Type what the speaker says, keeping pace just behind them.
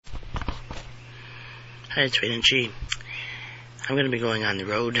Hi, it's Raiden G. I'm going to be going on the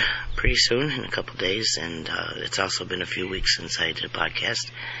road pretty soon, in a couple days, and it's also been a few weeks since I did a podcast,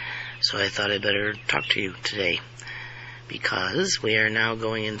 so I thought I'd better talk to you today, because we are now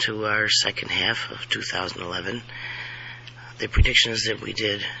going into our second half of 2011. The predictions that we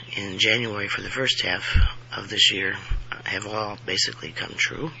did in January for the first half of this year have all basically come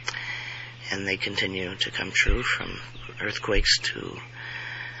true, and they continue to come true, from earthquakes to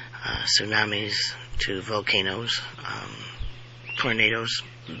tsunamis to volcanoes. Tornadoes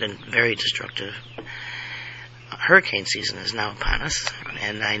have been very destructive. Hurricane season is now upon us,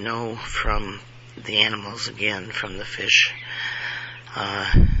 and I know from the animals, again, from the fish,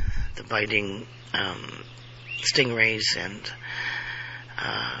 the biting stingrays and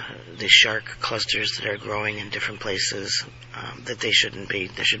the shark clusters that are growing in different places, that they shouldn't be.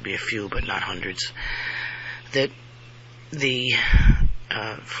 There should be a few, but not hundreds. That the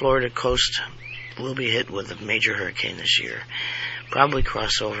Florida coast will be hit with a major hurricane this year, probably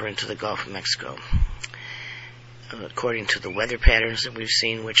cross over into the Gulf of Mexico. According to the weather patterns that we've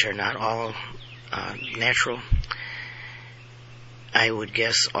seen, which are not all natural, I would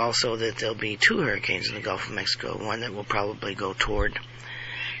guess also that there'll be two hurricanes in the Gulf of Mexico, one that will probably go toward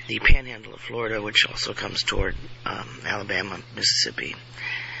the panhandle of Florida, which also comes toward Alabama, Mississippi,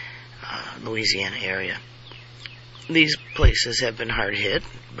 Louisiana area. These places have been hard hit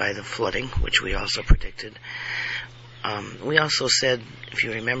by the flooding, which we also predicted. We also said, if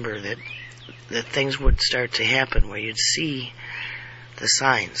you remember, that things would start to happen where you'd see the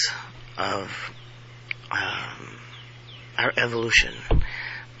signs of our evolution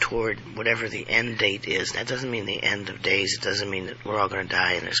toward whatever the end date is. That doesn't mean the end of days. It doesn't mean that we're all going to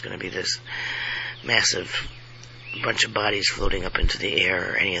die and there's going to be this massive bunch of bodies floating up into the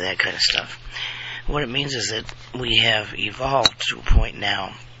air or any of that kind of stuff. What it means is that we have evolved to a point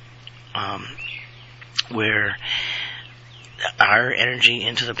now where our energy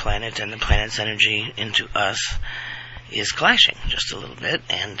into the planet and the planet's energy into us is clashing just a little bit,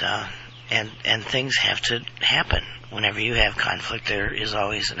 and things have to happen. Whenever you have conflict, there is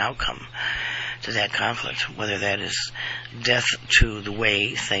always an outcome to that conflict, whether that is death to the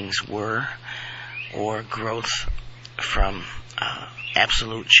way things were or growth from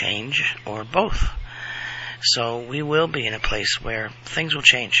absolute change, or both. So we will be in a place where things will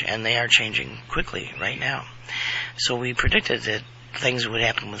change, and they are changing quickly right now. So we predicted that things would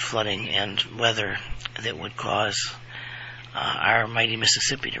happen with flooding and weather that would cause our mighty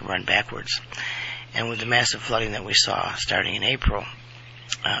Mississippi to run backwards. And with the massive flooding that we saw starting in April,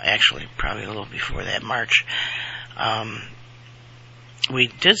 actually probably a little before that, March, we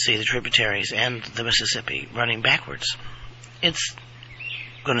did see the tributaries and the Mississippi running backwards. It's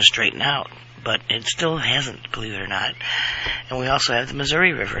going to straighten out, but it still hasn't, believe it or not. And we also have the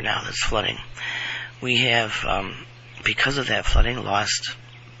Missouri River now that's flooding. We have, because of that flooding, lost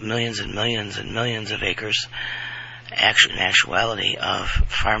millions and millions and millions of acres, in actuality, of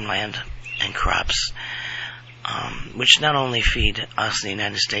farmland and crops, which not only feed us in the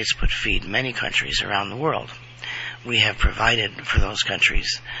United States, but feed many countries around the world. We have provided for those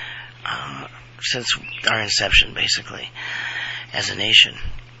countries since our inception, basically, as a nation.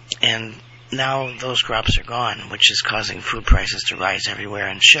 And now those crops are gone, which is causing food prices to rise everywhere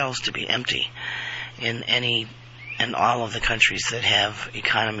and shelves to be empty in all of the countries that have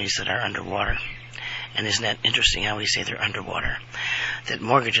economies that are underwater. And isn't that interesting how we say they're underwater? That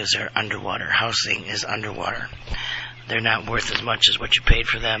mortgages are underwater, housing is underwater. They're not worth as much as what you paid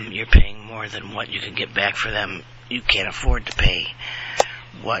for them. You're paying more than what you can get back for them. You can't afford to pay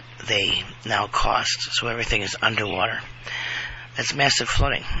what they now cost, so everything is underwater. That's massive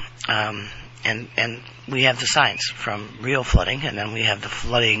flooding. And we have the signs from real flooding, and then we have the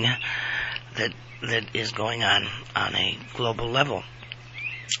flooding that is going on a global level.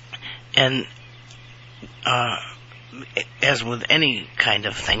 And as with any kind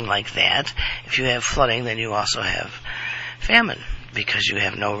of thing like that, if you have flooding, then you also have famine, because you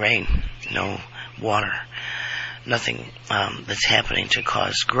have no rain, no water, nothing that's happening to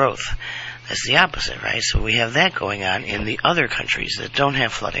cause growth. That's the opposite, right? So we have that going on in the other countries that don't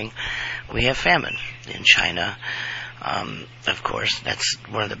have flooding. We have famine in China. Of course, that's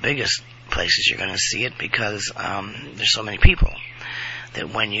one of the biggest places you're going to see it, because there's so many people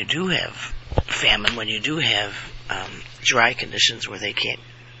that when you do have famine, when you do have dry conditions where they can't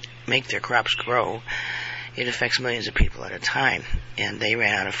make their crops grow, it affects millions of people at a time, and they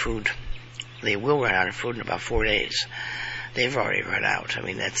ran out of food. They will run out of food in about 4 days. They've already run out. I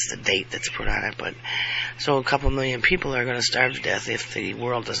mean, that's the date that's put on it. But so a couple million people are going to starve to death if the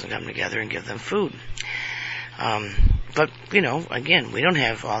world doesn't come together and give them food. But, again, we don't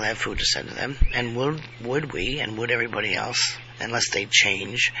have all that food to send to them. And would we, and would everybody else, unless they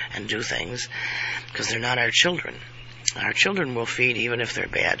change and do things, because they're not our children. Our children will feed even if they're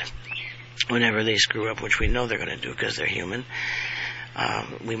bad. Whenever they screw up, which we know they're going to do because they're human,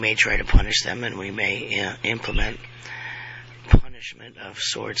 we may try to punish them, and we may implement punishment of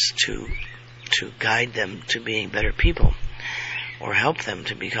sorts to guide them to being better people, or help them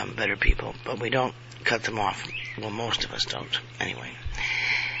to become better people. But we don't cut them off. Well, most of us don't, anyway.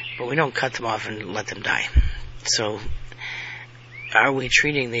 But we don't cut them off and let them die. So, are we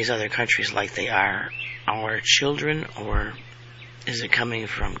treating these other countries like they are our children, or is it coming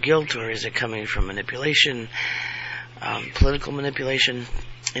from guilt, or is it coming from manipulation, political manipulation?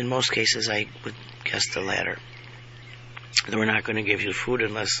 In most cases, I would guess the latter. We're not going to give you food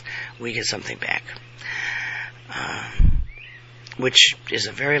unless we get something back. Which is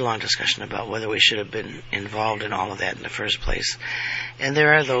a very long discussion about whether we should have been involved in all of that in the first place. And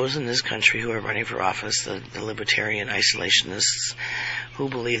there are those in this country who are running for office, the libertarian isolationists, who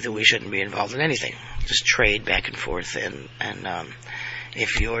believe that we shouldn't be involved in anything. Just trade back and forth, and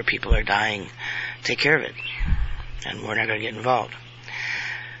if your people are dying, take care of it. And we're not going to get involved.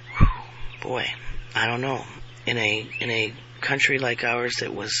 Whew, boy, I don't know. In a country like ours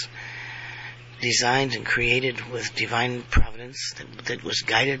that was designed and created with divine providence, that was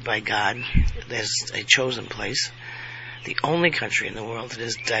guided by God as a chosen place, the only country in the world that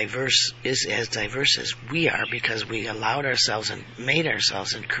is as diverse as we are, because we allowed ourselves and made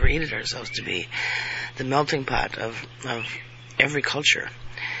ourselves and created ourselves to be the melting pot of every culture,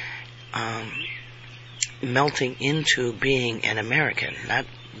 melting into being an American,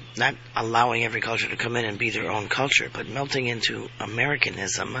 not allowing every culture to come in and be their own culture, but melting into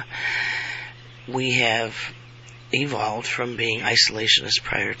Americanism. We have evolved from being isolationist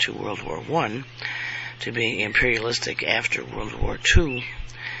prior to World War I to being imperialistic after World War II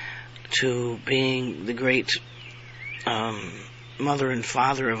to being the great mother and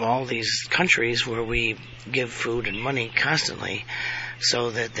father of all these countries, where we give food and money constantly so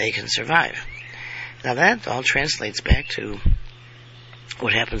that they can survive. Now that all translates back to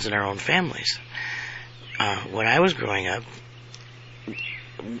what happens in our own families. When I was growing up,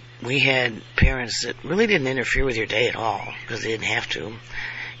 we had parents that really didn't interfere with your day at all, because they didn't have to.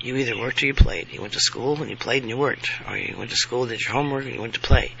 You either worked or you played. You went to school and you played and you worked, or you went to school, did your homework, and you went to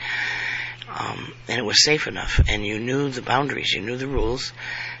play. And it was safe enough, and you knew the boundaries, you knew the rules,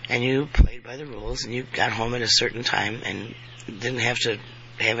 and you played by the rules, and you got home at a certain time, and didn't have to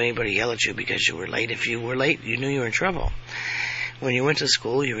have anybody yell at you because you were late. If you were late, you knew you were in trouble. When you went to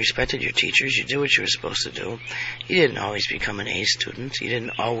school, you respected your teachers, you did what you were supposed to do. You didn't always become an A student, you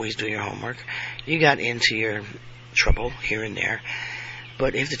didn't always do your homework. You got into your trouble here and there.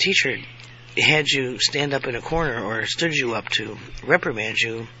 But if the teacher had you stand up in a corner or stood you up to reprimand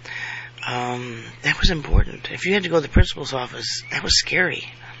you, that was important. If you had to go to the principal's office, that was scary.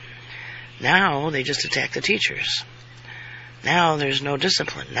 Now they just attack the teachers. Now there's no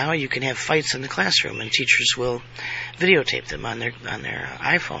discipline. Now you can have fights in the classroom, and teachers will videotape them on their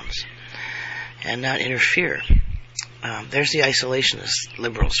iPhones and not interfere. There's the isolationist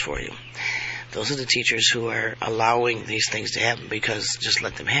liberals for you. Those are the teachers who are allowing these things to happen because just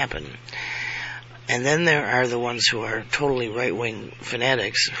let them happen. And then there are the ones who are totally right-wing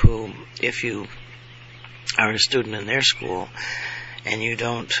fanatics who, if you are a student in their school and you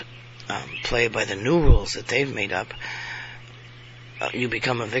don't play by the new rules that they've made up, you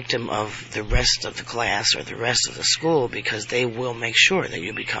become a victim of the rest of the class or the rest of the school, because they will make sure that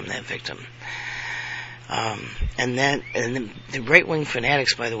you become that victim. And the right-wing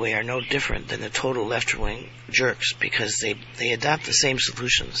fanatics, by the way, are no different than the total left-wing jerks, because they adopt the same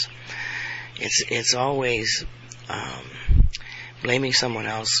solutions. It's always blaming someone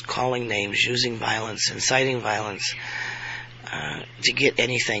else, calling names, using violence, inciting violence to get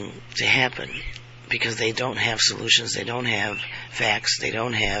anything to happen, because they don't have solutions, they don't have facts, they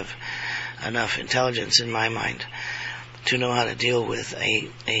don't have enough intelligence, in my mind, to know how to deal with a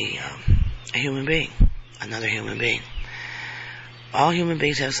human being, another human being. All human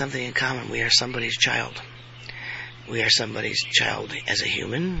beings have something in common. We are somebody's child. We are somebody's child as a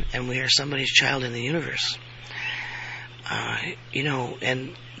human, and we are somebody's child in the universe.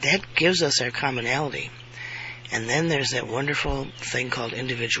 And that gives us our commonality. And then there's that wonderful thing called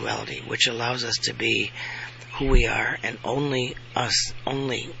individuality, which allows us to be who we are, and only us,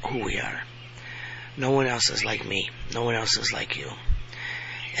 only who we are. No one else is like me. No one else is like you.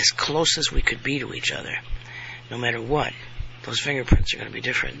 As close as we could be to each other, no matter what, those fingerprints are going to be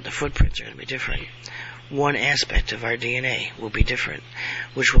different. The footprints are going to be different. one aspect of our DNA will be different,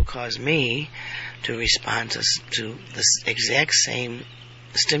 which will cause me to respond to the exact same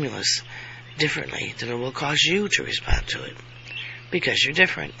stimulus differently than it will cause you to respond to it, because you're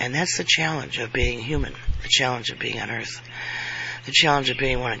different. And that's the challenge of being human, the challenge of being on Earth, the challenge of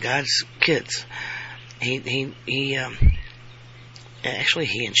being one of God's kids. Actually,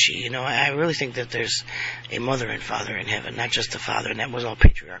 he and she, I really think that there's a mother and father in heaven, not just the father, and that was all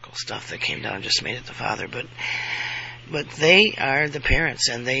patriarchal stuff that came down and just made it the father, but they are the parents,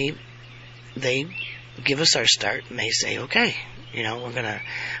 and they give us our start, and they say, okay, we're going to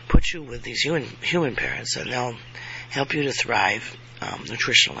put you with these human parents, and they'll help you to thrive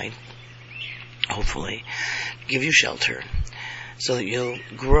nutritionally, hopefully, give you shelter, so that you'll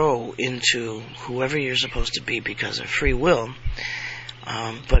grow into whoever you're supposed to be because of free will,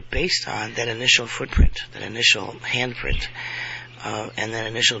 but based on that initial footprint, that initial handprint, and that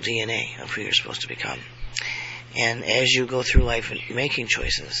initial DNA of who you're supposed to become. And as you go through life making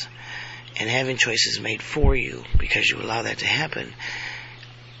choices, and having choices made for you because you allow that to happen,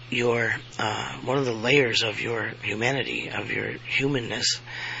 your one of the layers of your humanity, of your humanness,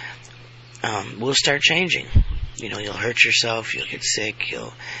 will start changing. You'll hurt yourself, you'll get sick,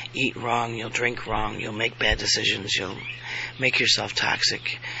 you'll eat wrong, you'll drink wrong, you'll make bad decisions, you'll make yourself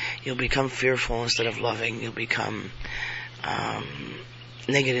toxic, you'll become fearful instead of loving, you'll become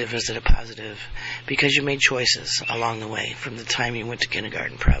negative instead of positive, because you made choices along the way from the time you went to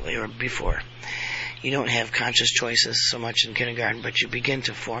kindergarten, probably, or before. You don't have conscious choices so much in kindergarten, but you begin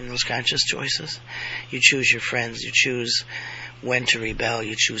to form those conscious choices. You choose your friends, you choose when to rebel,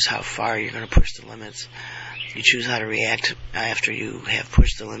 you choose how far you're going to push the limits. You choose how to react after you have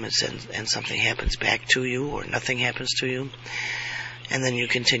pushed the limits and something happens back to you or nothing happens to you. And then you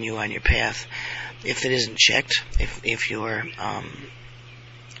continue on your path. If it isn't checked, if you're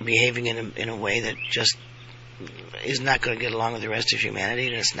behaving in a way that just is not going to get along with the rest of humanity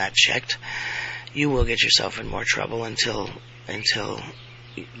and it's not checked, you will get yourself in more trouble until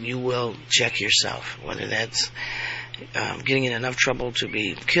you will check yourself, whether that's getting in enough trouble to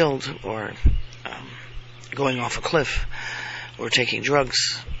be killed, or going off a cliff, or taking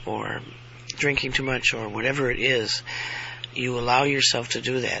drugs, or drinking too much, or whatever it is. You allow yourself to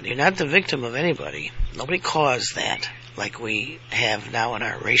do that. You're not the victim of anybody. Nobody caused that, like we have now in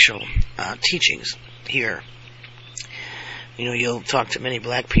our racial teachings here. You'll talk to many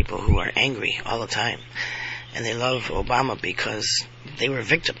black people who are angry all the time, and they love Obama because they were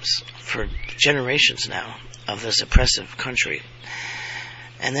victims for generations now of this oppressive country.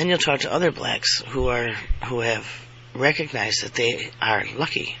 And then you'll talk to other blacks who have recognized that they are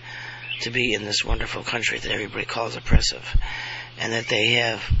lucky to be in this wonderful country that everybody calls oppressive, and that they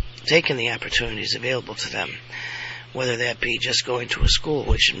have taken the opportunities available to them, whether that be just going to a school,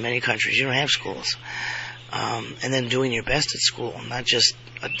 which in many countries you don't have schools, and then doing your best at school, not just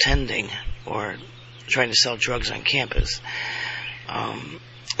attending or trying to sell drugs on campus,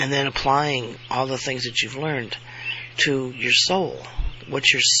 and then applying all the things that you've learned to your soul,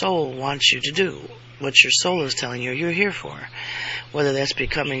 what your soul wants you to do, what your soul is telling you you're here for, whether that's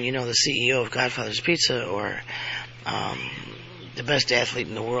becoming, the CEO of Godfather's Pizza, or the best athlete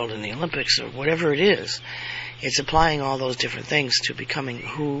in the world in the Olympics, or whatever it is. It's applying all those different things to becoming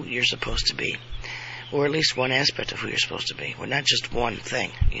who you're supposed to be, or at least one aspect of who you're supposed to be. We're not just one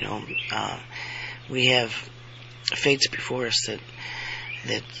thing, we have fates before us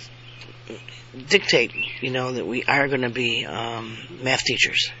that dictate, that we are going to be math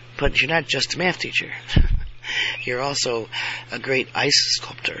teachers. But you're not just a math teacher. You're also a great ice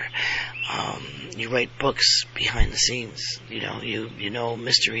sculptor. You write books behind the scenes. You know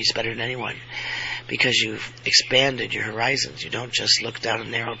mysteries better than anyone, because you've expanded your horizons. You don't just look down a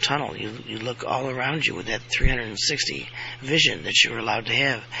narrow tunnel. You look all around you with that 360 vision that you're allowed to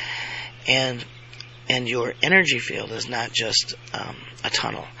have. And your energy field is not just a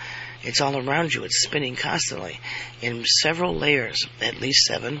tunnel. It's all around you. It's spinning constantly in several layers, at least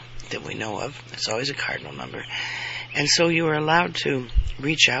 7 that we know of. It's always a cardinal number. And so you are allowed to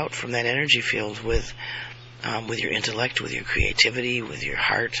reach out from that energy field with your intellect, with your creativity, with your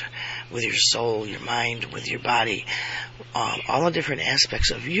heart, with your soul, your mind, with your body, all the different aspects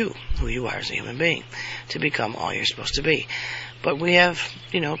of you, who you are as a human being, to become all you're supposed to be. But we have,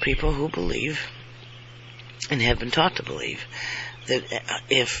 people who believe, and have been taught to believe, that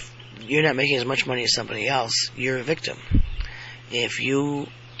if you're not making as much money as somebody else, you're a victim. If you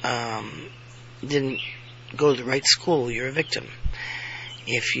didn't go to the right school, you're a victim.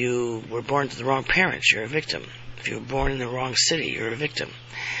 If you were born to the wrong parents, you're a victim. If you were born in the wrong city, you're a victim.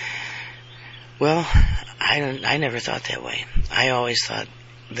 Well, I never thought that way. I always thought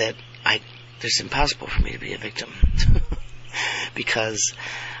that it's impossible for me to be a victim because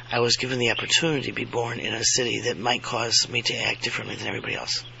I was given the opportunity to be born in a city that might cause me to act differently than everybody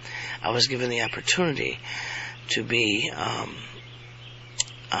else. I was given the opportunity to be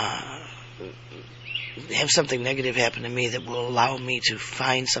have something negative happen to me that will allow me to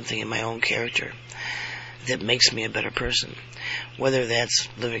find something in my own character that makes me a better person. Whether that's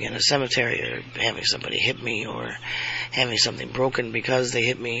living in a cemetery or having somebody hit me or having something broken because they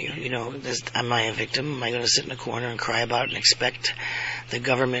hit me, am I a victim? Am I going to sit in a corner and cry about it and expect the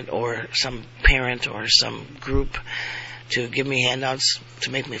government or some parent or some group to give me handouts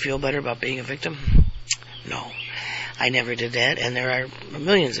to make me feel better about being a victim? No. I never did that, and there are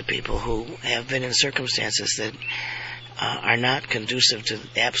millions of people who have been in circumstances that are not conducive to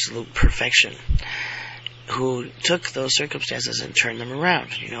absolute perfection, who took those circumstances and turned them around.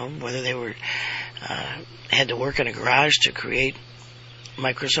 Whether they were had to work in a garage to create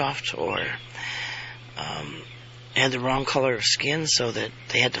Microsoft, or had the wrong color of skin so that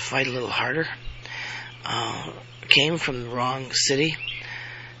they had to fight a little harder, came from the wrong city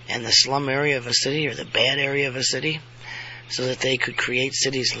and the slum area of a city or the bad area of a city so that they could create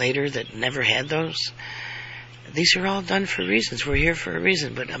cities later that never had those. These are all done for reasons. We're here for a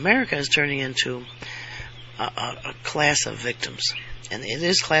reason. But America is turning into a class of victims. And it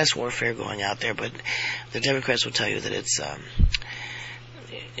is class warfare going out there, but the Democrats will tell you that it's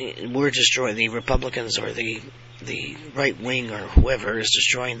we're destroying the Republicans, or the right wing or whoever is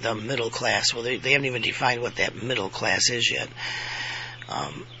destroying the middle class. Well, they haven't even defined what that middle class is yet.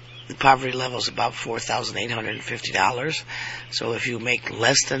 The poverty level is about $4,850. So if you make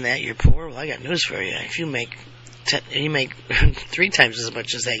less than that, you're poor. Well, I got news for you. If you make 3 times as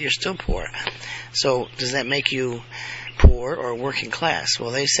much as that, you're still poor. So does that make you poor or working class?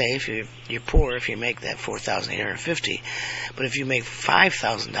 Well, they say if you're poor if you make that $4,850, but if you make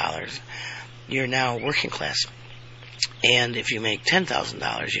 $5,000, you're now working class. And if you make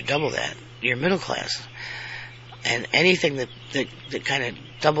 $10,000, you double that, you're middle class. And anything that kind of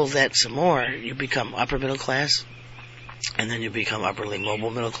doubles that some more, you become upper middle class, and then you become upperly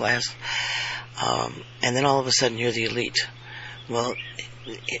mobile middle class, and then all of a sudden you're the elite. Well,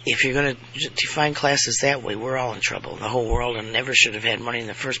 if you're going to define classes that way, we're all in trouble. The whole world never should have had money in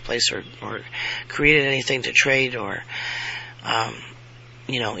the first place, or created anything to trade, or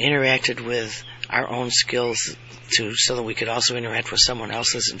interacted with our own skills so that we could also interact with someone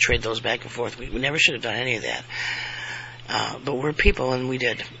else's and trade those back and forth. We never should have done any of that. But we're people, and we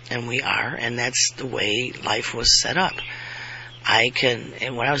did, and we are, and that's the way life was set up.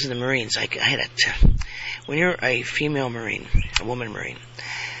 And when I was in the Marines, when you're a female Marine, a woman Marine,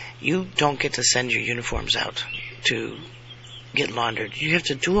 you don't get to send your uniforms out to get laundered. You have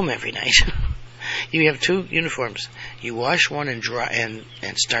to do them every night. You have 2 uniforms. You wash one and dry and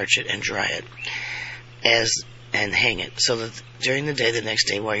starch it and dry it, and hang it, so that during the day, the next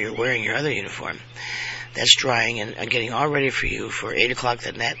day, while you're wearing your other uniform, that's drying and getting all ready for you for 8 o'clock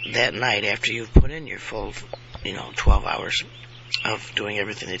that night, after you've put in your full 12 hours of doing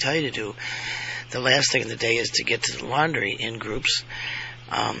everything they tell you to do. The last thing of the day is to get to the laundry in groups,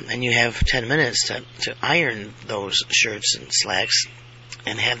 and you have 10 minutes to iron those shirts and slacks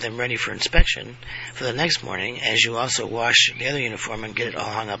and have them ready for inspection for the next morning, as you also wash the other uniform and get it all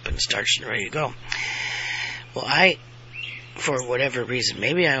hung up and starched and ready to go. Well, for whatever reason,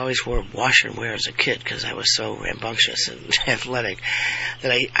 maybe I always wore wash and wear as a kid because I was so rambunctious and athletic,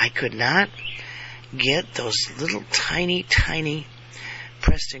 that I could not get those little tiny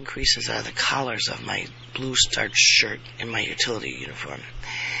pressed in creases out of the collars of my blue starched shirt in my utility uniform.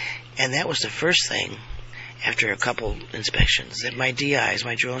 And that was the first thing, after a couple inspections, that my DIs,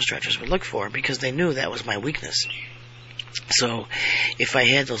 my drill instructors, would look for, because they knew that was my weakness. So if I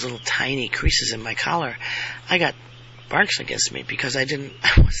had those little tiny creases in my collar, I got marks against me because I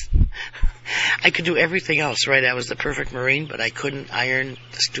could do everything else, right? I was the perfect Marine, but I couldn't iron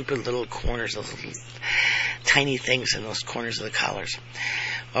the stupid little corners, those little tiny things in those corners of the collars.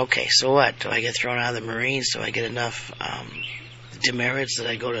 Okay, so what? Do I get thrown out of the Marines? Do I get enough demerits that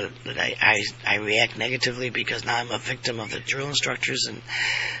I react negatively because now I'm a victim of the drill instructors, and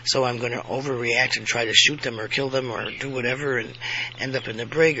so I'm going to overreact and try to shoot them or kill them or do whatever and end up in the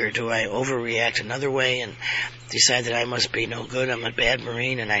brig? Or do I overreact another way and decide that I must be no good, I'm a bad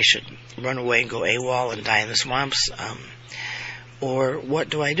Marine, and I should run away and go AWOL and die in the swamps? Or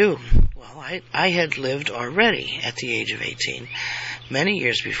what do I do? Well, I had lived already at the age of 18, many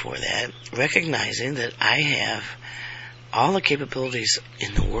years before that, recognizing that I have all the capabilities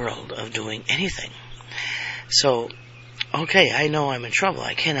in the world of doing anything. So, okay, I know I'm in trouble.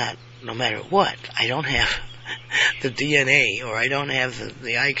 I cannot, no matter what, I don't have the DNA, or I don't have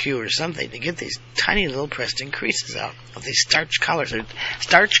the IQ or something to get these tiny little pressed in creases out of these starch collars. They're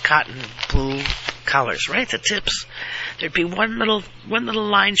starch cotton blue collars, right at the tips. There'd be one little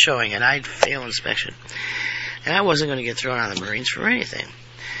line showing, and I'd fail inspection. And I wasn't going to get thrown out of the Marines for anything.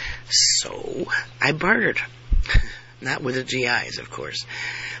 So I bartered. Not with the GIs, of course.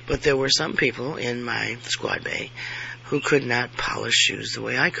 But there were some people in my squad bay who could not polish shoes the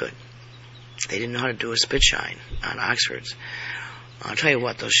way I could. They didn't know how to do a spit shine on Oxfords. I'll tell you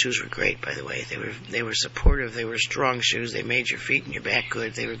what, those shoes were great, by the way. They were supportive. They were strong shoes. They made your feet and your back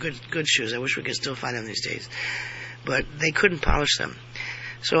good. They were good shoes. I wish we could still find them these days. But they couldn't polish them.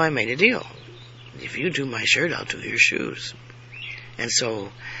 So I made a deal. If you do my shirt, I'll do your shoes. And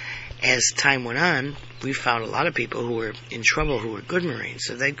so, as time went on, we found a lot of people who were in trouble who were good Marines.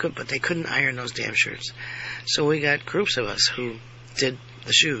 So but they couldn't iron those damn shirts. So we got groups of us who did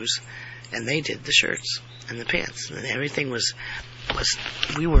the shoes, and they did the shirts and the pants, and everything was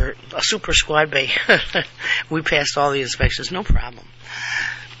we were a super squad bay. We passed all the inspections, no problem,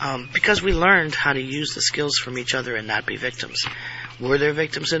 because we learned how to use the skills from each other and not be victims. Were there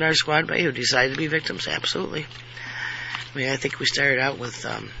victims in our squad bay who decided to be victims? Absolutely. I mean, I think we started out with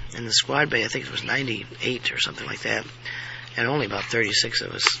in the squad bay, I think it was 98 or something like that, and only about 36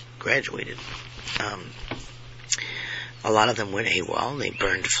 of us graduated. A lot of them went AWOL. They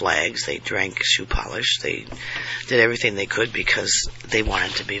burned flags. They drank shoe polish. They did everything they could because they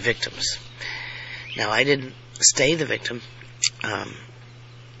wanted to be victims. Now, I didn't stay the victim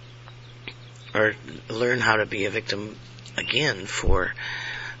or learn how to be a victim again for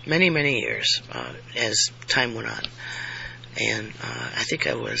many, many years as time went on. And I think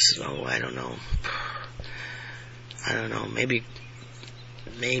I was, I don't know, maybe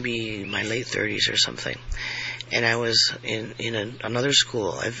my late 30s or something. And I was in another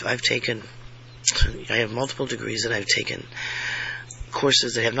school. I have multiple degrees, and I've taken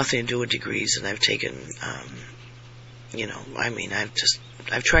courses that have nothing to do with degrees, and I've taken,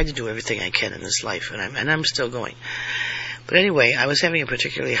 I've tried to do everything I can in this life, and I'm still going. But anyway, I was having a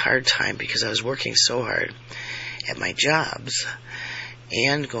particularly hard time because I was working so hard at my jobs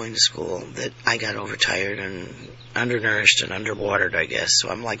and going to school that I got overtired and undernourished and underwatered, I guess. So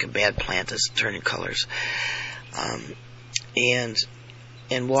I'm like a bad plant that's turning colors. And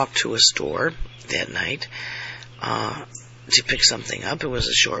walked to a store that night to pick something up. It was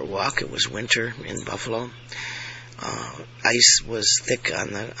a short walk. It was winter in Buffalo. Ice was thick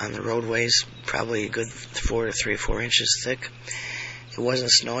on the roadways, probably a good 3 or 4 inches thick. It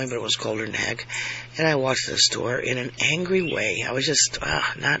wasn't snowing, but it was colder than heck. And I walked to the store in an angry way. I was just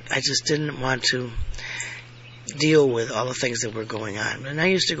I just didn't want to deal with all the things that were going on. And I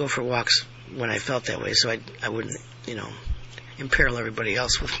used to go for walks when I felt that way, so I wouldn't, imperil everybody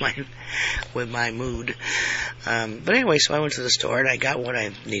else with my mood. But anyway, so I went to the store and I got what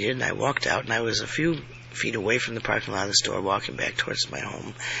I needed, and I walked out, and I was a few feet away from the parking lot of the store, walking back towards my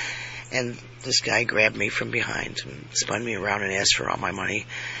home. And this guy grabbed me from behind and spun me around and asked for all my money.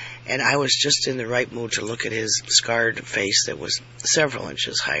 And I was just in the right mood to look at his scarred face that was several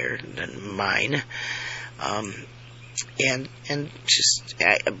inches higher than mine. And just,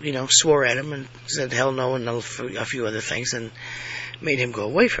 swore at him and said hell no and a few other things and made him go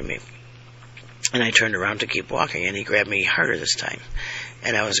away from me. And I turned around to keep walking, and he grabbed me harder this time.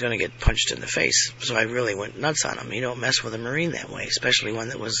 And I was going to get punched in the face, so I really went nuts on him. You don't mess with a Marine that way, especially one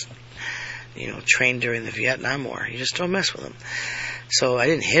that was, trained during the Vietnam War. You just don't mess with them. So I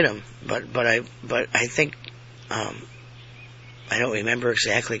didn't hit him, but I think, I don't remember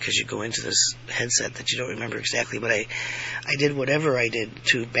exactly because you go into this headset that you don't remember exactly, but I did whatever I did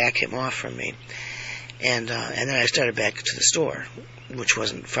to back him off from me. And then I started back to the store, which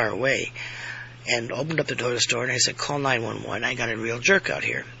wasn't far away, and opened up the door of the store, and I said, call 911, I got a real jerk out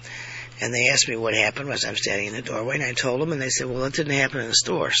here. And they asked me what happened as I'm standing in the doorway, and I told them, and they said, well, it didn't happen in the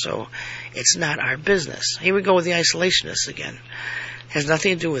store, so it's not our business. Here we go with the isolationists again. It has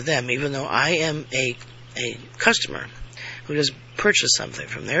nothing to do with them, even though I am a customer who just purchased something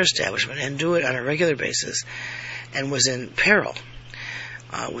from their establishment and do it on a regular basis and was in peril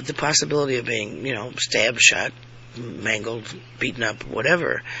with the possibility of being, stabbed, shot, mangled, beaten up,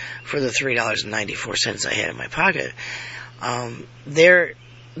 whatever, for the $3.94 I had in my pocket.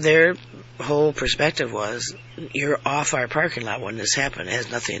 Their whole perspective was, you're off our parking lot when this happened. It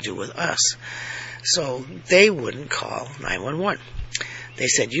has nothing to do with us. So they wouldn't call 911. They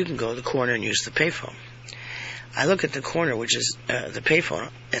said, you can go to the corner and use the payphone. I look at the corner, which is the payphone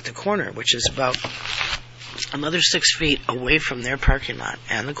at the corner, which is about another 6 feet away from their parking lot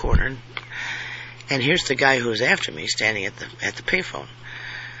and the corner. And here's the guy who's after me standing at the payphone.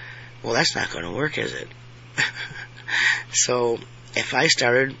 Well, that's not going to work, is it? So if I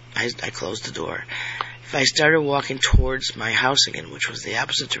closed the door. If I started walking towards my house again, which was the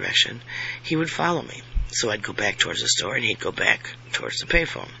opposite direction, he would follow me. So I'd go back towards the store, and he'd go back towards the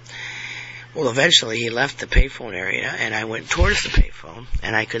payphone. Well, eventually he left the payphone area, and I went towards the payphone,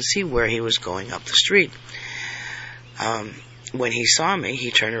 and I could see where he was going up the street. When he saw me, he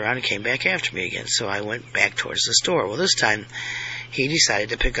turned around and came back after me again, so I went back towards the store. Well, this time, he decided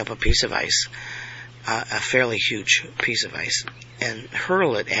to pick up a piece of ice, a fairly huge piece of ice, and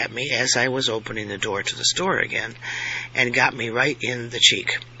hurl it at me as I was opening the door to the store again, and got me right in the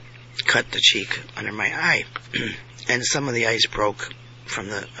cheek, cut the cheek under my eye, and some of the ice broke from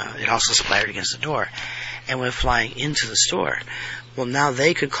it also splattered against the door, and went flying into the store. Well, now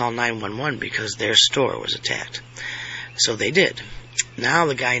they could call 911 because their store was attacked. So they did. Now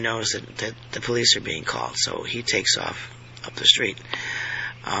the guy knows that the police are being called, so he takes off up the street.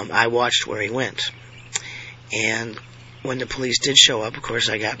 I watched where he went. And when the police did show up, of course,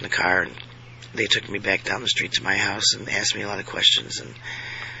 I got in the car, and they took me back down the street to my house and asked me a lot of questions. And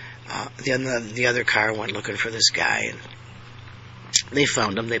the other car went looking for this guy, and they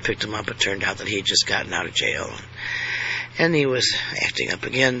found him. They picked him up. It turned out that he had just gotten out of jail, and he was acting up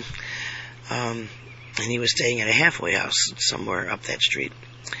again. And he was staying at a halfway house somewhere up that street.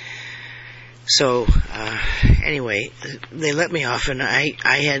 So, anyway, they let me off, and I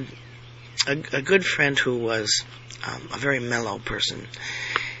had a good friend who was a very mellow person.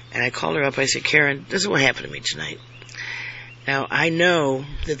 And I called her up. I said, Karen, this is what happened to me tonight. Now, I know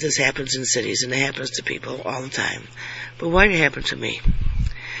that this happens in cities, and it happens to people all the time. But why did it happen to me?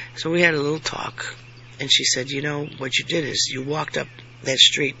 So we had a little talk, and she said, you know, what you did is you walked up that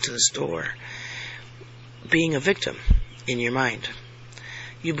street to the store being a victim in your mind.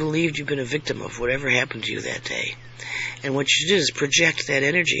 You believed you'd been a victim of whatever happened to you that day. And what you did is project that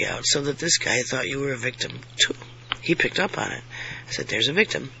energy out so that this guy thought you were a victim too. He picked up on it. I said, there's a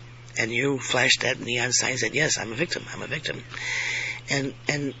victim. And you flashed that neon sign and said, yes, I'm a victim. I'm a victim.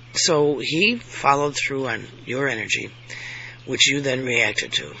 And so he followed through on your energy, which you then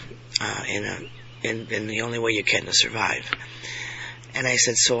reacted to in the only way you can to survive. And I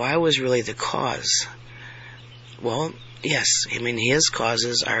said, so I was really the cause. Well, yes, I mean, his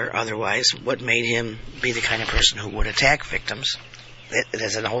causes are otherwise. What made him be the kind of person who would attack victims?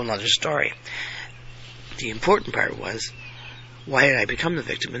 That's a whole other story. The important part was, why did I become the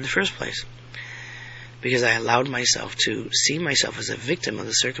victim in the first place? Because I allowed myself to see myself as a victim of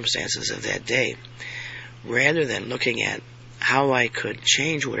the circumstances of that day, rather than looking at how I could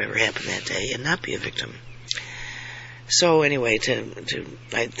change whatever happened that day and not be a victim. So anyway,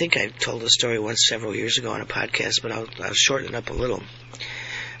 I think I told the story once several years ago on a podcast, but I'll shorten it up a little.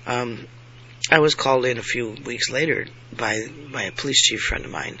 I was called in a few weeks later by a police chief friend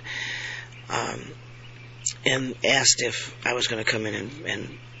of mine, and asked if I was going to come in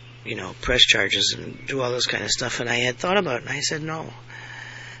and press charges and do all this kind of stuff. And I had thought about it, and I said no.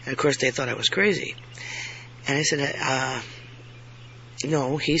 And of course, they thought I was crazy. And I said,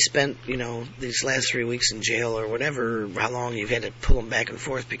 no, he spent, these last 3 weeks in jail or whatever, how long you've had to pull him back and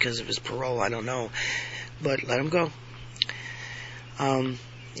forth because of his parole, I don't know. But let him go. And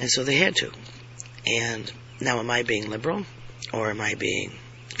so they had to. And now, am I being liberal or am I being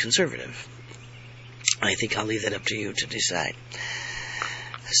conservative? I think I'll leave that up to you to decide.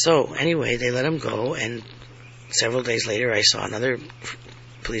 So anyway, they let him go, and several days later I saw another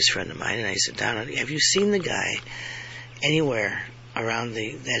police friend of mine, and I said, Donna, have you seen the guy anywhere around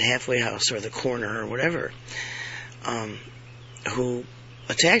that halfway house or the corner or whatever who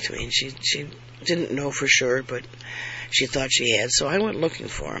attacked me? And she didn't know for sure, but she thought she had, so I went looking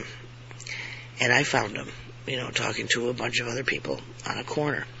for him. And I found him, talking to a bunch of other people on a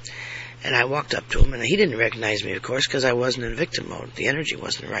corner. And I walked up to him, and he didn't recognize me, of course, because I wasn't in victim mode. The energy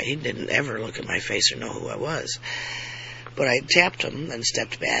wasn't right. He didn't ever look at my face or know who I was. But I tapped him and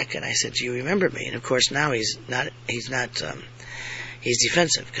stepped back, and I said, do you remember me? And of course now he's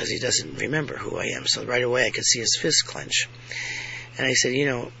defensive because he doesn't remember who I am. So right away I could see his fist clench. And I said,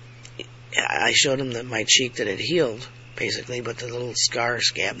 I showed him my cheek that had healed, basically, but the little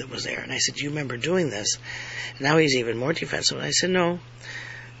scab that was there. And I said, do you remember doing this? And now he's even more defensive. And I said, no.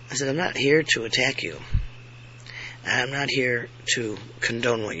 I said, I'm not here to attack you. I'm not here to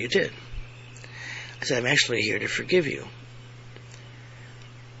condone what you did. I said, I'm actually here to forgive you.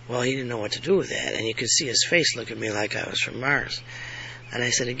 Well, he didn't know what to do with that, and you could see his face look at me like I was from Mars. And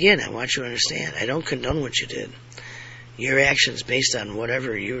I said, again, I want you to understand, I don't condone what you did. Your actions, based on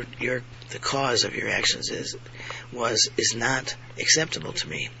whatever the cause of your actions is not acceptable to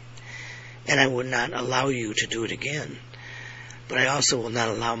me. And I would not allow you to do it again. but I also will not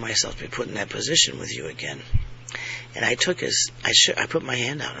allow myself to be put in that position with you again. And I put my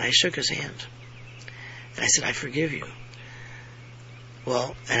hand out, and I shook his hand. And I said, I forgive you.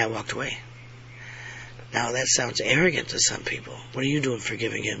 Well, and I walked away. Now, that sounds arrogant to some people. What are you doing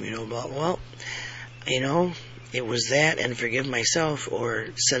forgiving him? Well, it was that and forgive myself, or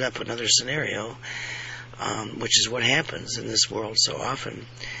set up another scenario, which is what happens in this world so often.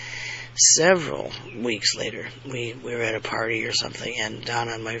 Several weeks later, we were at a party or something, and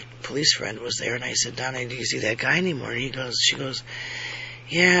Donna, my police friend, was there, and I said, Donna, do you see that guy anymore? And she goes,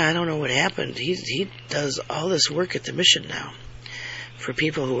 yeah, I don't know what happened. He does all this work at the mission now for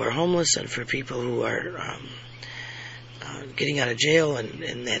people who are homeless and for people who are getting out of jail and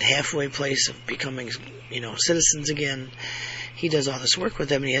in that halfway place of becoming, citizens again. He does all this work with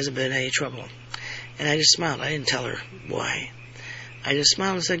them, and he hasn't been in any trouble. And I just smiled. I didn't tell her why. I just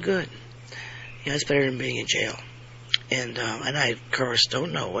smiled and said, good. It's better than being in jail. And I, of course,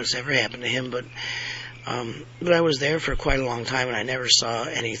 don't know what's ever happened to him, but I was there for quite a long time, and I never saw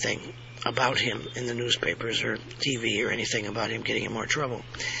anything about him in the newspapers or TV or anything about him getting in more trouble.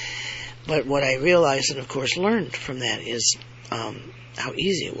 But what I realized, and of course learned from that, is how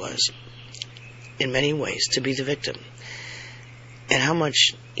easy it was, in many ways, to be the victim, and how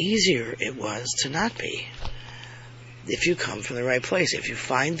much easier it was to not be, if you come from the right place, if you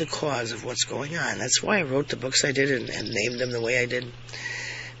find the cause of what's going on. That's why I wrote the books I did and named them the way I did.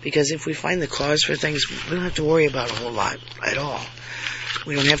 Because if we find the cause for things, we don't have to worry about a whole lot at all.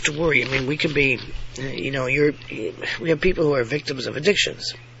 We don't have to worry. I mean, we can be, we have people who are victims of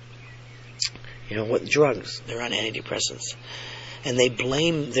addictions. With drugs, they're on antidepressants. And they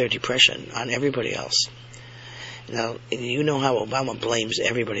blame their depression on everybody else. Now, you know how Obama blames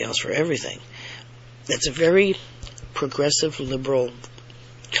everybody else for everything. That's a very progressive, liberal,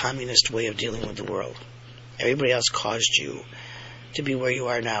 communist way of dealing with the world. Everybody else caused you to be where you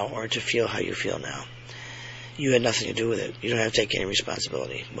are now, or to feel how you feel now. You had nothing to do with it. You don't have to take any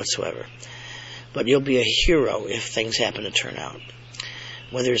responsibility whatsoever. But you'll be a hero if things happen to turn out.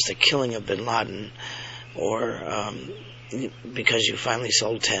 Whether it's the killing of bin Laden, or because you finally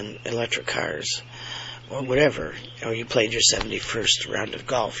sold 10 electric cars, or whatever, or you played your 71st round of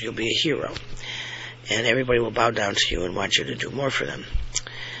golf, you'll be a hero. And everybody will bow down to you and want you to do more for them.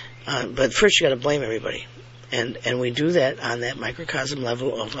 But first you got to blame everybody. And we do that on that microcosm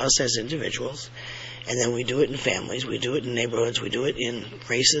level of us as individuals. And then we do it in families. We do it in neighborhoods. We do it in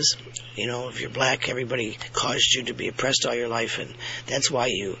races. If you're black, everybody caused you to be oppressed all your life. And that's why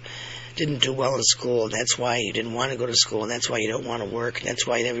you didn't do well in school. And that's why you didn't want to go to school. And that's why you don't want to work. And that's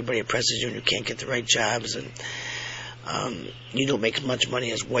why everybody oppresses you and you can't get the right jobs. And you don't make as much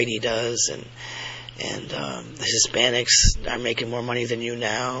money as Whitey does. And the Hispanics are making more money than you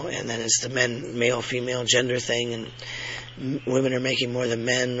now, and then it's the male-female gender thing, and women are making more than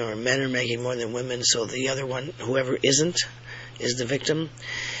men, or men are making more than women, so the other one, whoever isn't, is the victim.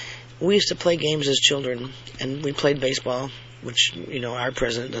 We used to play games as children, and we played baseball, which, our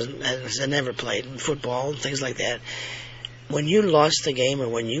president has never played, and football, and things like that. When you lost the game, or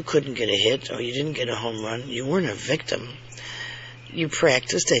when you couldn't get a hit, or you didn't get a home run, you weren't a victim. You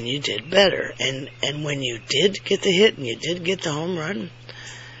practiced and you did better. And when you did get the hit and you did get the home run,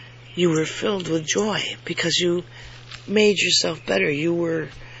 you were filled with joy because you made yourself better. You were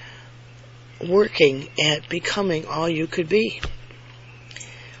working at becoming all you could be.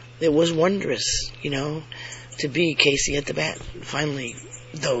 It was wondrous, to be Casey at the bat. Finally,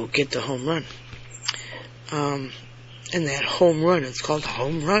 though, get the home run. And that home run, it's called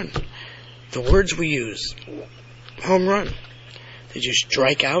home run. The words we use, home run. Did you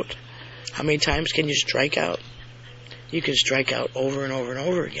strike out? How many times can you strike out? You can strike out over and over and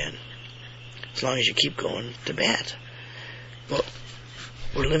over again, as long as you keep going to bat. Well,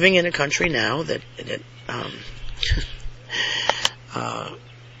 we're living in a country now that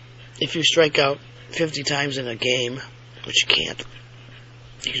if you strike out 50 times in a game, which you can't,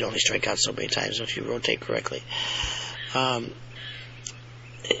 you can only strike out so many times if you rotate correctly.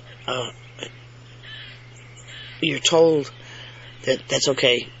 You're told that's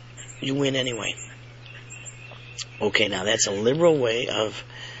okay, you win anyway. Okay, now that's a liberal way of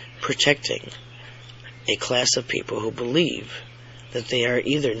protecting a class of people who believe that they are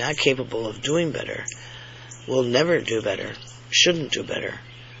either not capable of doing better, will never do better, shouldn't do better,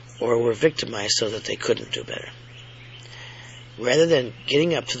 or were victimized so that they couldn't do better. Rather than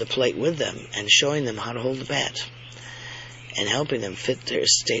getting up to the plate with them and showing them how to hold the bat and helping them set their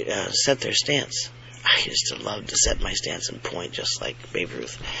stance. I used to love to set my stance and point just like Babe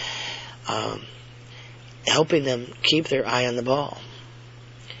Ruth. Helping them keep their eye on the ball.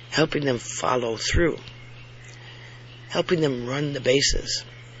 Helping them follow through. helping them run the bases,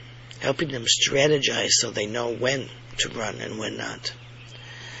 helping them strategize so they know when to run and when not.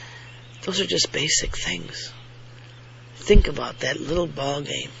 Those are just basic things. Think about that little ball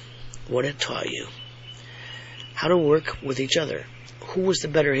game, what it taught you. How to work with each other. Who was the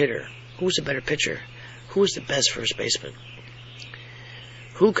better hitter? Who was the better pitcher? Who was the best first baseman?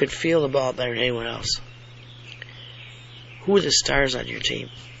 Who could feel the ball better than anyone else? Who were the stars on your team?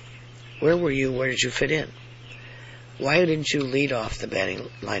 Where were you? Where did you fit in? Why didn't you lead off the batting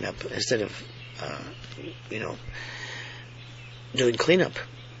lineup instead of, doing cleanup?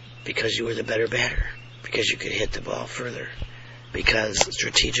 Because you were the better batter. Because you could hit the ball further. Because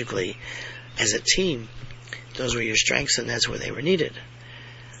strategically, as a team, those were your strengths and that's where they were needed.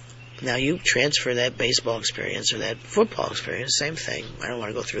 Now you transfer that baseball experience or that football experience, same thing. I don't want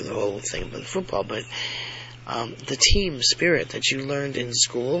to go through the whole thing about football, but the team spirit that you learned in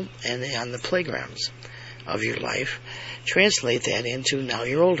school and on the playgrounds of your life, translate that into now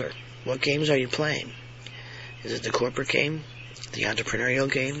you're older. What games are you playing? Is it the corporate game, the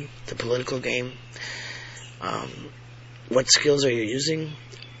entrepreneurial game, the political game? What skills are you using?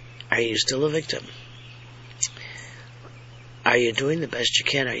 Are you still a victim? Are you doing the best you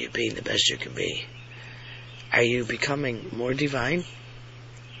can? Are you being the best you can be? Are you becoming more divine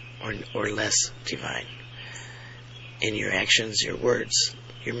or less divine in your actions, your words,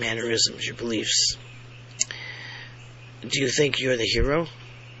 your mannerisms, your beliefs? Do you think you're the hero,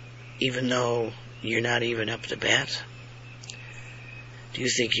 even though you're not even up to bat? Do you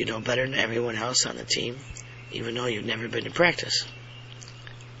think you know better than everyone else on the team, even though you've never been to practice?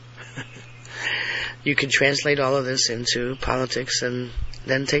 You can translate all of this into politics and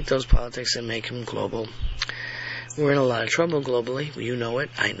then take those politics and make them global. We're in a lot of trouble globally. You know it.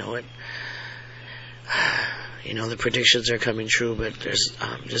 I know it. The predictions are coming true, but there's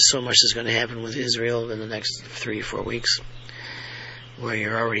just so much is going to happen with Israel in the next 3-4 weeks, where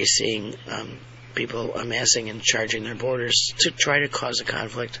you're already seeing people amassing and charging their borders to try to cause a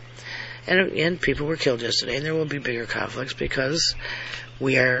conflict. And people were killed yesterday, and there will be bigger conflicts because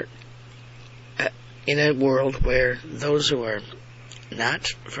we are in a world where those who are not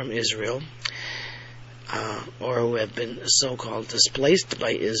from Israel or who have been so-called displaced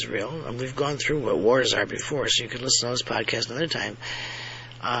by Israel, and we've gone through what wars are before, so you can listen to this podcast another time,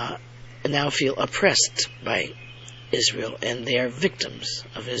 now feel oppressed by Israel, and they are victims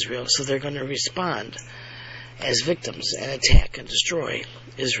of Israel, so they're going to respond as victims and attack and destroy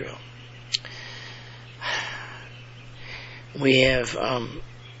Israel. We have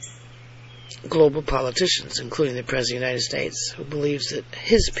global politicians, including the President of the United States, who believes that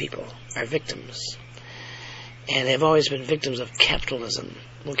his people are victims. And they've always been victims of capitalism.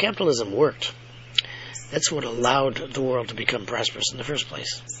 Well, capitalism worked. That's what allowed the world to become prosperous in the first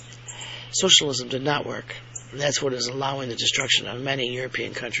place. Socialism did not work. And that's what is allowing the destruction of many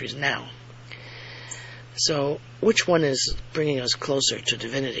European countries now. So, which one is bringing us closer to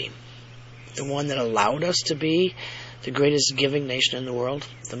divinity? The one that allowed us to be the greatest giving nation in the world,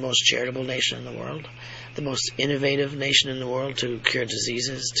 the most charitable nation in the world, the most innovative nation in the world to cure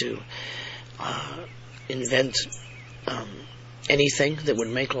diseases, to invent anything that would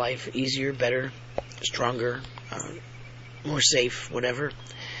make life easier, better, stronger, more safe, whatever.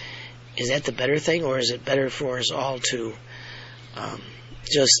 Is that the better thing, or is it better for us all to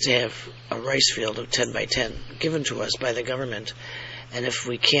just have a rice field of 10 by 10 given to us by the government, and if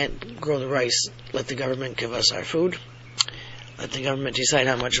we can't grow the rice, let the government give us our food, let the government decide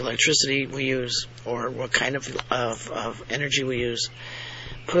how much electricity we use or what kind of energy we use,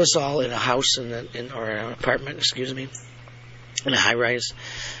 put us all in a house or an apartment, in a high-rise,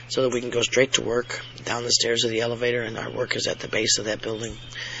 so that we can go straight to work, down the stairs of the elevator, and our work is at the base of that building,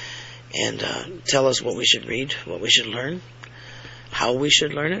 and tell us what we should read, what we should learn, how we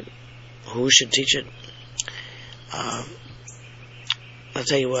should learn it, who should teach it. I'll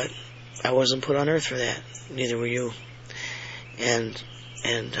tell you what, I wasn't put on earth for that. Neither were you. And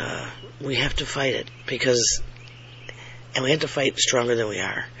we have to fight it and we have to fight stronger than we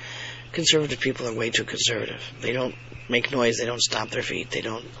are. Conservative people are way too conservative. They don't make noise. They don't stomp their feet. They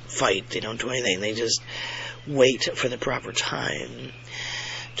don't fight. They don't do anything. They just wait for the proper time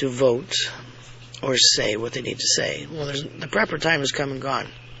to vote or say what they need to say. Well, the proper time has come and gone.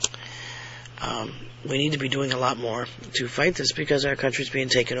 We need to be doing a lot more to fight this because our country's being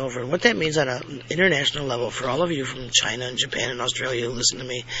taken over. And what that means on an international level, for all of you from China and Japan and Australia who listen to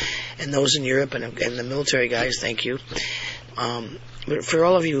me, and those in Europe and the military guys, thank you. But for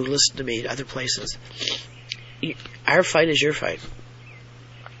all of you who listen to me other places, our fight is your fight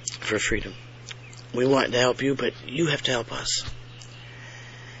for freedom. We want to help you, but you have to help us.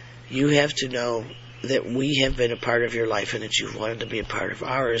 You have to know that we have been a part of your life and that you've wanted to be a part of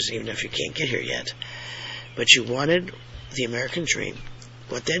ours, even if you can't get here yet. But you wanted the American dream.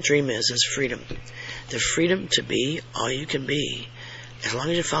 What that dream is freedom. The freedom to be all you can be, as long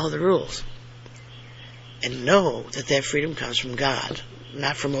as you follow the rules. And know that that freedom comes from God,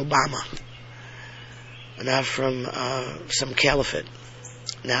 not from Obama, not from some caliphate,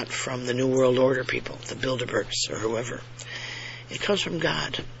 not from the New World Order people, the Bilderbergs or whoever. It comes from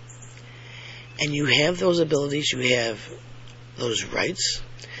God. And you have those abilities, you have those rights,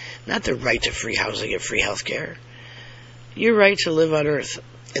 not the right to free housing and free health care. Your right to live on Earth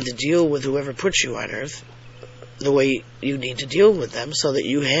and to deal with whoever puts you on Earth the way you need to deal with them, so that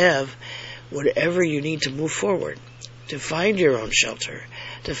you have whatever you need to move forward, to find your own shelter,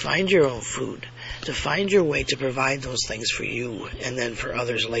 to find your own food, to find your way to provide those things for you and then for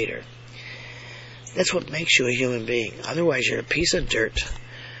others later. That's what makes you a human being. Otherwise, you're a piece of dirt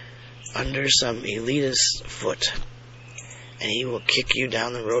under some elitist's foot, and he will kick you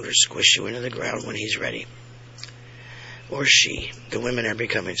down the road or squish you into the ground when he's ready. Or she. The women are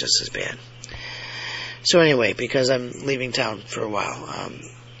becoming just as bad. So anyway, because I'm leaving town for a while,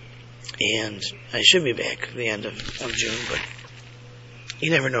 and I should be back at the end of June, but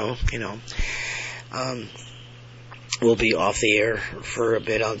you never know, we'll be off the air for a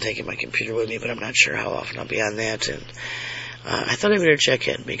bit. I'll take my computer with me, but I'm not sure how often I'll be on that. And I thought I better check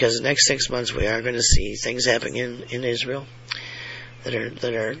in, because the next 6 months we are going to see things happening in Israel that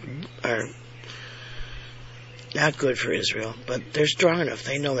are not good for Israel, but they're strong enough.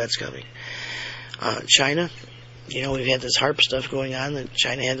 They know that's coming. China, we've had this HARP stuff going on, that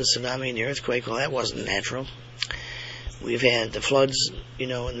China had the tsunami and the earthquake. Well, that wasn't natural. We've had the floods, in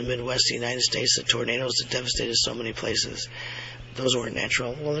the Midwest of the United States, the tornadoes that devastated so many places. Those weren't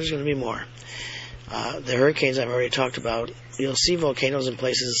natural. Well, there's going to be more. The hurricanes I've already talked about. You'll see volcanoes in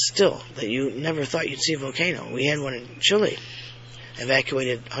places still that you never thought you'd see a volcano. We had one in Chile.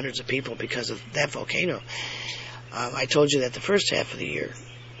 Evacuated hundreds of people because of that volcano. I told you that the first half of the year,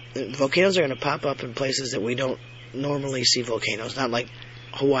 volcanoes are going to pop up in places that we don't normally see volcanoes. Not like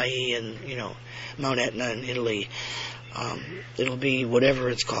Hawaii and, Mount Etna in Italy. It'll be whatever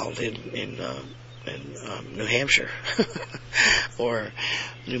it's called in New Hampshire or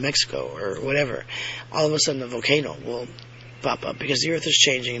New Mexico or whatever. All of a sudden, a volcano will pop up because the Earth is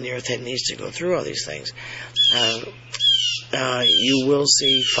changing and the Earth needs to go through all these things. You will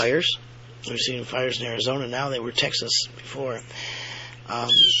see fires. We've seen fires in Arizona now. They were Texas before.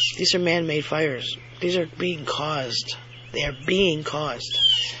 These are man-made fires. These are being caused. They are being caused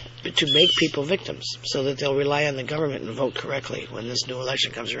to make people victims so that they'll rely on the government and vote correctly when this new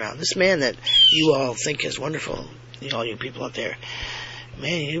election comes around. This man that you all think is wonderful, all you people out there,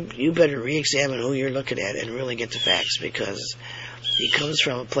 man, you better re-examine who you're looking at and really get the facts, because he comes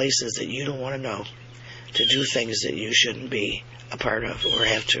from places that you don't want to know, to do things that you shouldn't be a part of or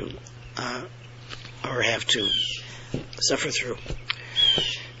have to suffer through.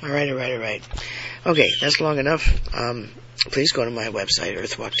 All right. Okay, that's long enough. Please go to my website,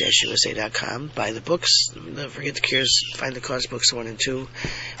 earthwalk-usa.com. Buy the books. Forget the Cures. Find the Cause books 1 and 2.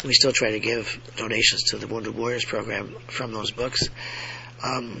 We still try to give donations to the Wounded Warriors program from those books.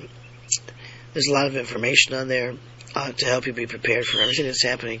 There's a lot of information on there to help you be prepared for everything that's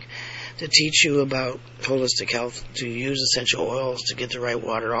happening, to teach you about holistic health, to use essential oils, to get the right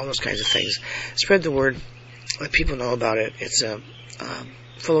water, all those kinds of things. Spread the word. Let people know about it. It's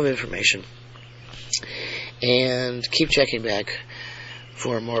full of information. And keep checking back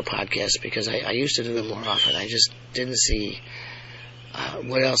for more podcasts, because I used to do them more often. I just didn't see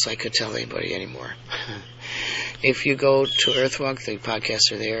what else I could tell anybody anymore. If you go to Earthwalk, the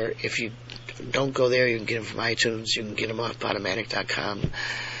podcasts are there. If you don't go there, you can get them from iTunes. You can get them off Podomatic.com.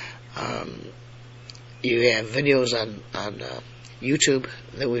 You have videos on YouTube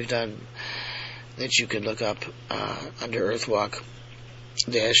that we've done that you can look up under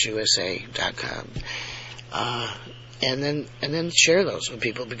Earthwalk-USA.com. And then share those with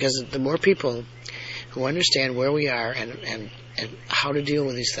people, because the more people who understand where we are and how to deal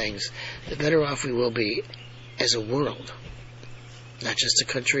with these things, the better off we will be as a world, not just a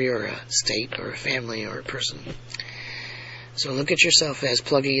country or a state or a family or a person. So look at yourself as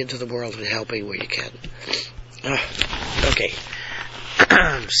plugging into the world and helping where you can. Okay.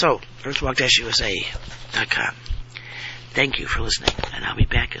 So, earthwalk-usa.com. Thank you for listening, and I'll be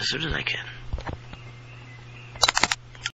back as soon as I can.